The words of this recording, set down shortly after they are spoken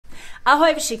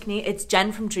Ahoj všichni, it's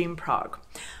Jen from Dream Prague.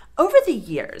 Over the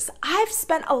years, I've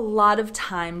spent a lot of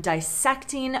time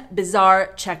dissecting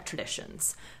bizarre Czech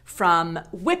traditions, from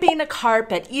whipping a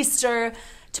carp at Easter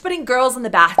to putting girls in the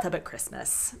bathtub at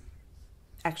Christmas.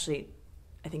 Actually,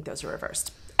 I think those are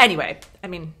reversed. Anyway,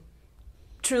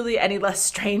 truly any less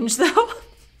strange though?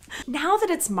 Now that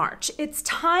it's March, it's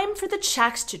time for the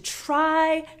Czechs to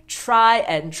try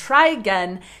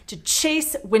again to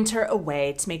chase winter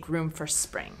away to make room for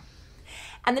spring.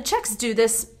 And the Czechs do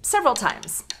this several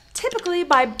times, typically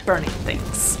by burning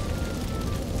things.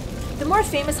 The more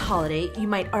famous holiday you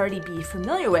might already be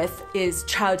familiar with is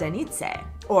Čarodějnice,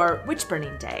 or Witch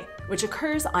Burning Day, which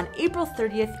occurs on April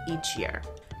 30th each year.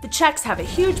 The Czechs have a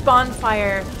huge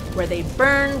bonfire where they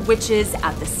burn witches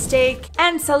at the stake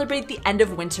and celebrate the end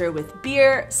of winter with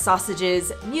beer,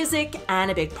 sausages, music, and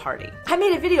a big party. I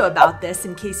made a video about this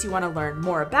in case you want to learn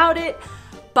more about it,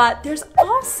 but there's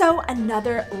also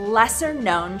another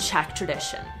lesser-known Czech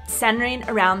tradition centering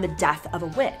around the death of a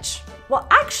witch. Well,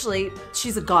 actually,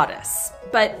 she's a goddess,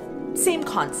 but same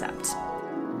concept.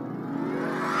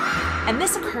 And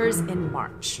this occurs in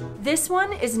March. This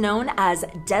one is known as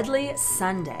Deadly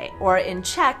Sunday, or in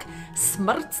Czech,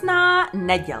 Smrtná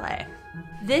neděle.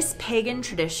 This pagan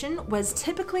tradition was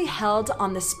typically held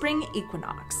on the spring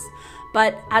equinox,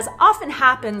 but as often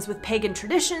happens with pagan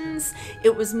traditions,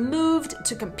 it was moved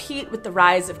to compete with the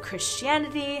rise of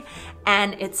Christianity,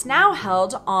 and it's now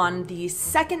held on the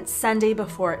second Sunday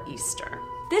before Easter.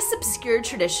 This obscure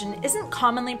tradition isn't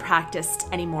commonly practiced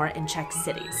anymore in Czech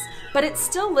cities, but it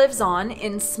still lives on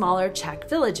in smaller Czech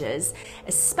villages,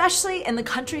 especially in the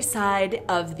countryside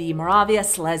of the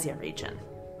Moravia-Silesia region.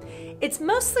 It's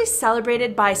mostly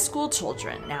celebrated by school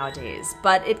children nowadays,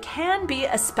 but it can be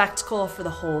a spectacle for the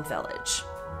whole village.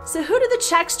 So who do the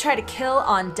Czechs try to kill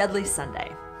on Deadly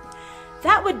Sunday?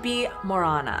 That would be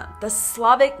Morana, the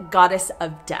Slavic goddess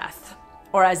of death,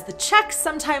 or as the Czechs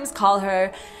sometimes call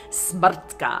her,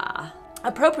 Smrtka.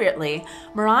 Appropriately,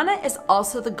 Morana is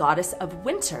also the goddess of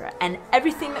winter and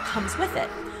everything that comes with it: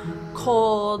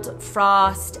 cold,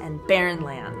 frost, and barren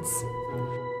lands.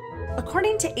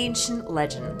 According to ancient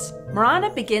legend, Morana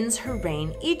begins her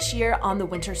reign each year on the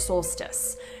winter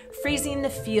solstice, freezing the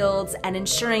fields and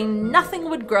ensuring nothing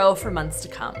would grow for months to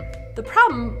come. The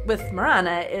problem with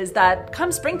Morana is that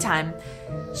come springtime,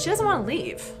 she doesn't want to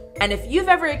leave. And if you've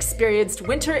ever experienced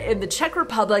winter in the Czech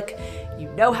Republic, you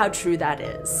know how true that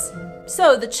is.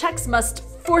 So the Czechs must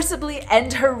forcibly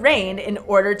end her reign in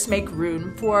order to make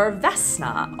room for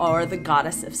Vesna, or the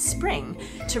goddess of spring,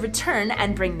 to return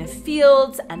and bring the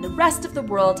fields and the rest of the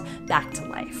world back to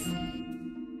life.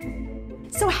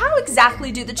 So how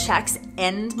exactly do the Czechs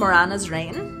end Morana's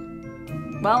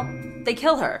reign? Well, they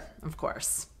kill her, of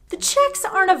course. The Czechs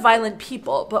aren't a violent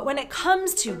people, but when it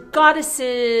comes to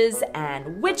goddesses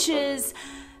and witches,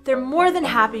 they're more than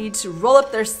happy to roll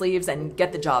up their sleeves and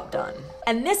get the job done.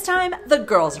 And this time, the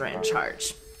girls are in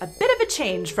charge. A bit of a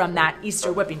change from that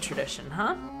Easter whipping tradition,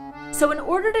 huh? So in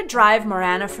order to drive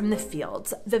Morana from the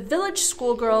fields, the village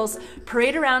schoolgirls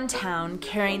parade around town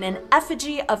carrying an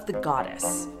effigy of the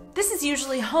goddess. This is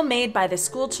usually homemade by the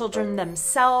school children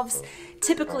themselves,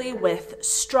 typically with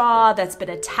straw that's been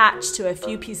attached to a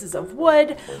few pieces of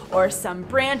wood or some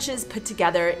branches put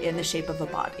together in the shape of a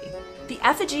body. The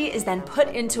effigy is then put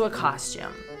into a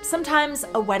costume, sometimes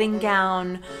a wedding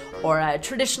gown or a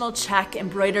traditional Czech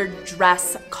embroidered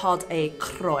dress called a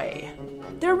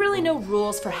kroj. There are really no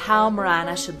rules for how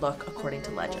Morana should look according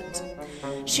to legend.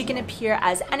 She can appear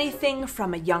as anything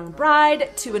from a young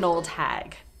bride to an old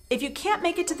hag. If you can't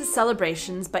make it to the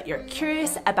celebrations but you're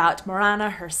curious about Morana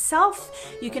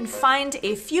herself, you can find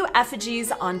a few effigies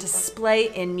on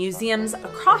display in museums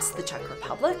across the Czech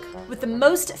Republic, with the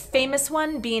most famous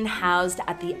one being housed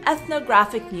at the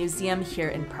Ethnographic Museum here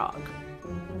in Prague.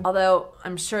 Although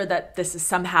I'm sure that this is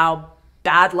somehow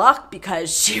bad luck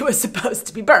because she was supposed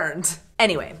to be burned.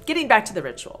 Anyway, getting back to the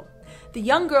ritual. The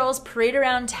young girls parade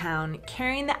around town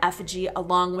carrying the effigy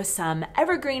along with some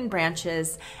evergreen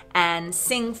branches and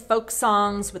sing folk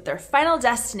songs, with their final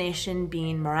destination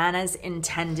being Morana's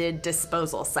intended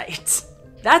disposal site.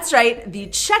 That's right, the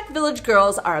Czech village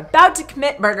girls are about to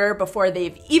commit murder before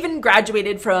they've even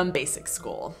graduated from basic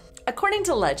school. According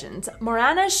to legend,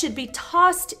 Morana should be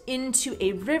tossed into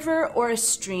a river or a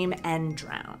stream and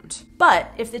drowned.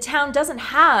 But if the town doesn't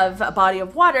have a body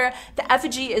of water, the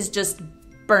effigy is just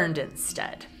burned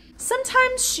instead.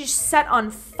 Sometimes she's set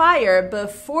on fire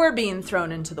before being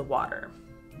thrown into the water.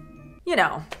 You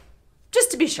know,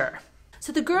 just to be sure.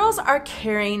 So the girls are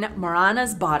carrying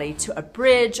Morana's body to a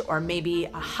bridge or maybe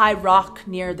a high rock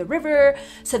near the river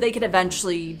so they could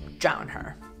eventually drown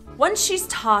her. Once she's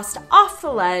tossed off the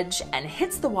ledge and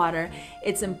hits the water,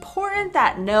 it's important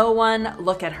that no one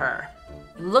look at her.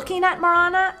 Looking at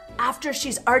Morana after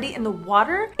she's already in the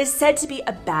water is said to be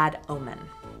a bad omen.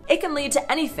 It can lead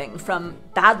to anything from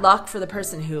bad luck for the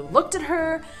person who looked at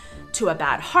her, to a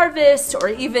bad harvest, or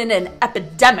even an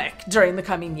epidemic during the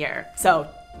coming year. So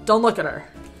don't look at her.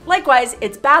 Likewise,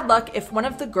 it's bad luck if one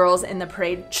of the girls in the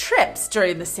parade trips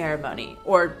during the ceremony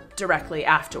or directly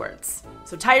afterwards.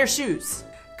 So tie your shoes.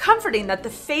 Comforting that the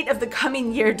fate of the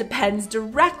coming year depends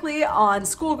directly on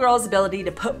schoolgirls' ability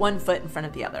to put one foot in front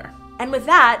of the other. And with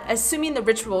that, assuming the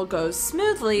ritual goes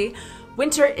smoothly,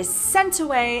 winter is sent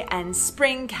away and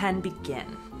spring can begin.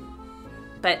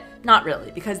 But not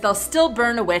really, because they'll still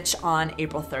burn a witch on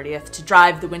April 30th to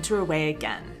drive the winter away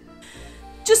again.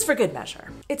 Just for good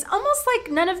measure. It's almost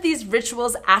like none of these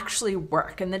rituals actually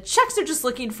work, and the Czechs are just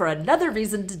looking for another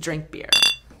reason to drink beer.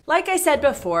 Like I said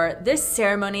before, this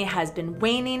ceremony has been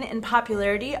waning in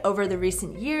popularity over the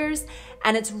recent years,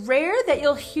 and it's rare that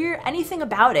you'll hear anything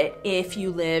about it if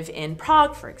you live in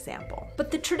Prague, for example. But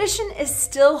the tradition is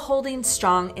still holding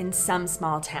strong in some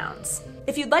small towns.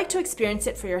 If you'd like to experience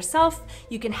it for yourself,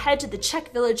 you can head to the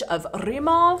Czech village of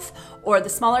Rimov or the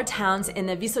smaller towns in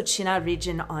the Vysočina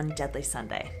region on Deadly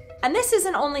Sunday. And this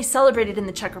isn't only celebrated in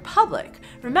the Czech Republic.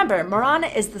 Remember, Morana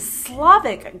is the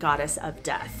Slavic goddess of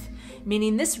death,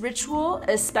 meaning this ritual,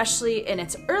 especially in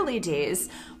its early days,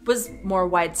 was more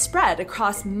widespread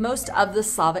across most of the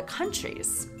Slavic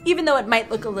countries, even though it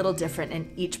might look a little different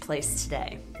in each place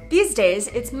today. These days,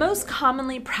 it's most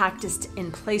commonly practiced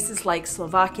in places like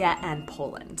Slovakia and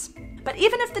Poland. But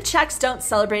even if the Czechs don't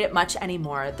celebrate it much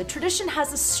anymore, the tradition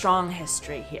has a strong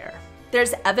history here.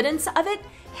 There's evidence of it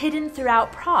hidden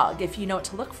throughout Prague if you know what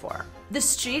to look for. The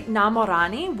street Na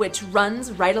Morani, which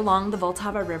runs right along the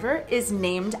Vltava River, is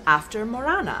named after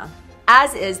Morana,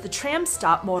 as is the tram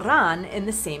stop Moran in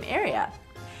the same area.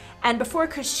 And before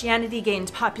Christianity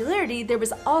gained popularity, there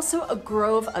was also a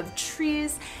grove of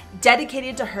trees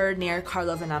dedicated to her near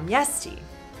Karlova na Městí,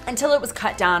 until it was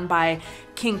cut down by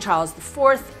King Charles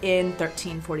IV in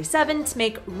 1347 to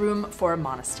make room for a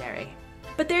monastery.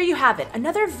 But there you have it,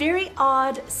 another very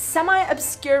odd,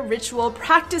 semi-obscure ritual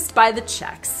practiced by the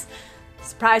Czechs.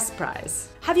 Surprise, surprise.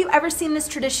 Have you ever seen this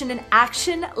tradition in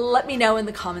action? Let me know in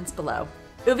the comments below.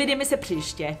 Uvidíme se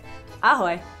příště.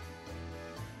 Ahoj!